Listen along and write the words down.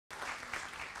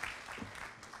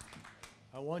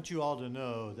want you all to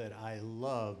know that I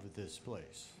love this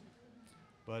place,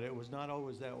 but it was not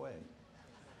always that way.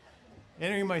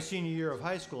 Entering my senior year of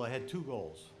high school, I had two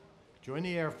goals: join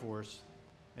the Air Force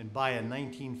and buy a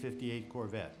 1958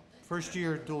 Corvette. First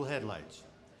year, dual headlights.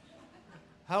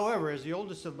 However, as the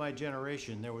oldest of my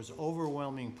generation, there was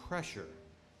overwhelming pressure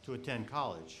to attend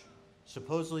college,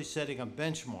 supposedly setting a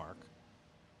benchmark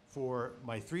for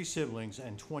my 3 siblings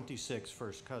and 26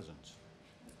 first cousins.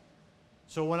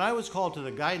 So when I was called to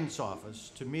the guidance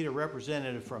office to meet a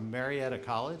representative from Marietta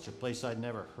College, a place I'd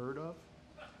never heard of,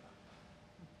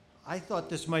 I thought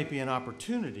this might be an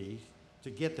opportunity to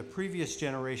get the previous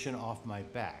generation off my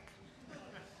back.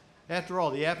 After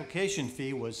all, the application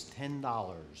fee was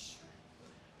 $10.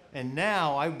 And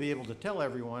now I would be able to tell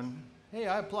everyone, hey,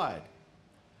 I applied.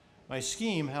 My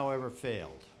scheme, however,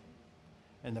 failed,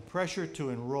 and the pressure to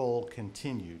enroll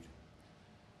continued.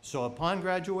 So upon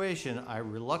graduation, I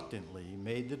reluctantly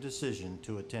made the decision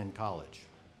to attend college.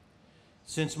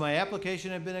 Since my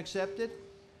application had been accepted,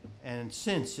 and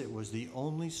since it was the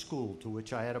only school to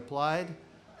which I had applied,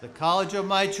 the college of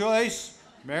my choice,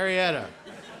 Marietta.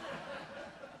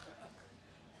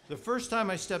 The first time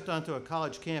I stepped onto a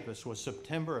college campus was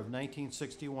September of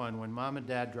 1961, when Mom and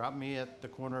Dad dropped me at the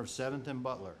corner of 7th and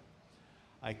Butler.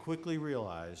 I quickly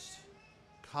realized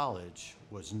college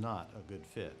was not a good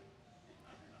fit.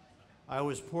 I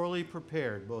was poorly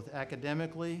prepared, both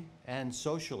academically and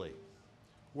socially.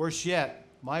 Worse yet,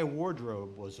 my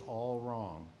wardrobe was all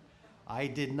wrong. I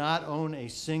did not own a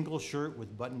single shirt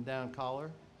with button-down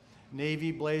collar,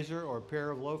 navy blazer, or pair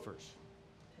of loafers.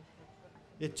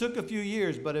 It took a few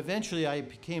years, but eventually I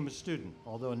became a student,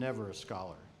 although never a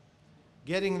scholar.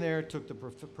 Getting there took the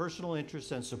personal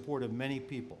interest and support of many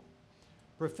people.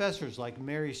 Professors like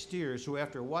Mary Steers, who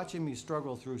after watching me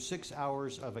struggle through 6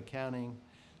 hours of accounting,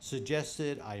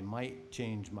 suggested I might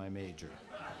change my major.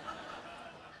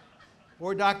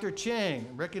 Or Dr. Chang,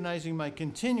 recognizing my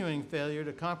continuing failure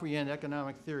to comprehend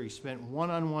economic theory, spent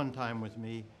one-on-one time with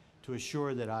me to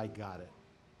assure that I got it.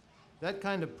 That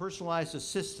kind of personalized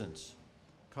assistance,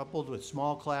 coupled with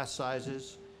small class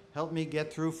sizes, helped me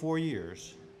get through 4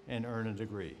 years and earn a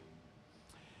degree.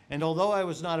 And although I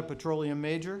was not a petroleum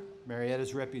major,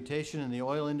 Marietta's reputation in the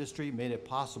oil industry made it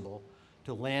possible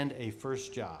to land a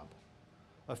first job.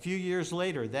 A few years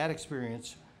later, that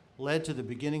experience led to the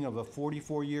beginning of a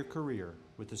 44-year career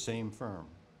with the same firm.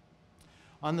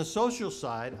 On the social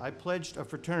side, I pledged a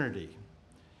fraternity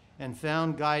and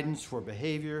found guidance for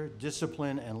behavior,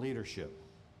 discipline, and leadership,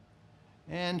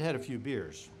 and had a few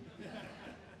beers.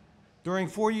 During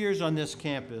 4 years on this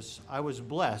campus, I was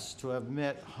blessed to have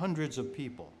met hundreds of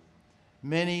people.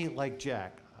 Many, like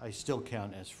Jack, I still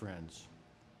count as friends.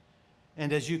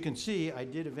 And as you can see, I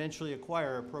did eventually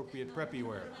acquire appropriate preppy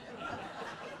wear.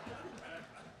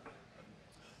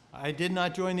 I did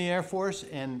not join the Air Force,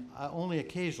 and only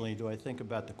occasionally do I think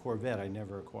about the Corvette I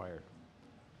never acquired.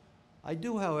 I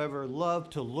do, however, love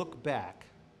to look back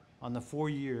on the 4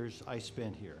 years I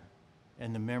spent here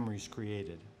and the memories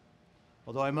created.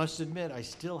 Although I must admit, I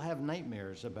still have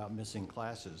nightmares about missing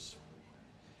classes.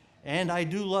 And I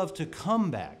do love to come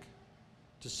back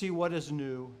to see what is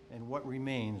new and what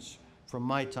remains from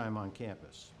my time on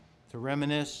campus, to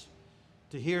reminisce,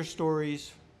 to hear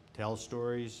stories, tell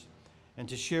stories, and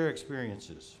to share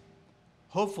experiences,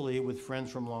 hopefully with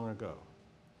friends from long ago.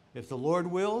 If the Lord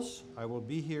wills, I will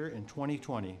be here in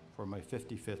 2020 for my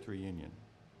 55th reunion.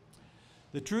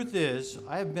 The truth is,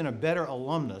 I have been a better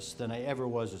alumnus than I ever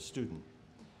was a student.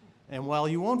 And while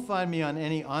you won't find me on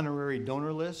any honorary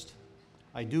donor list,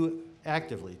 I do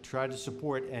actively try to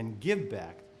support and give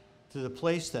back to the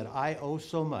place that I owe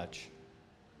so much,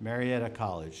 Marietta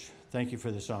College. Thank you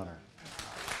for this honor.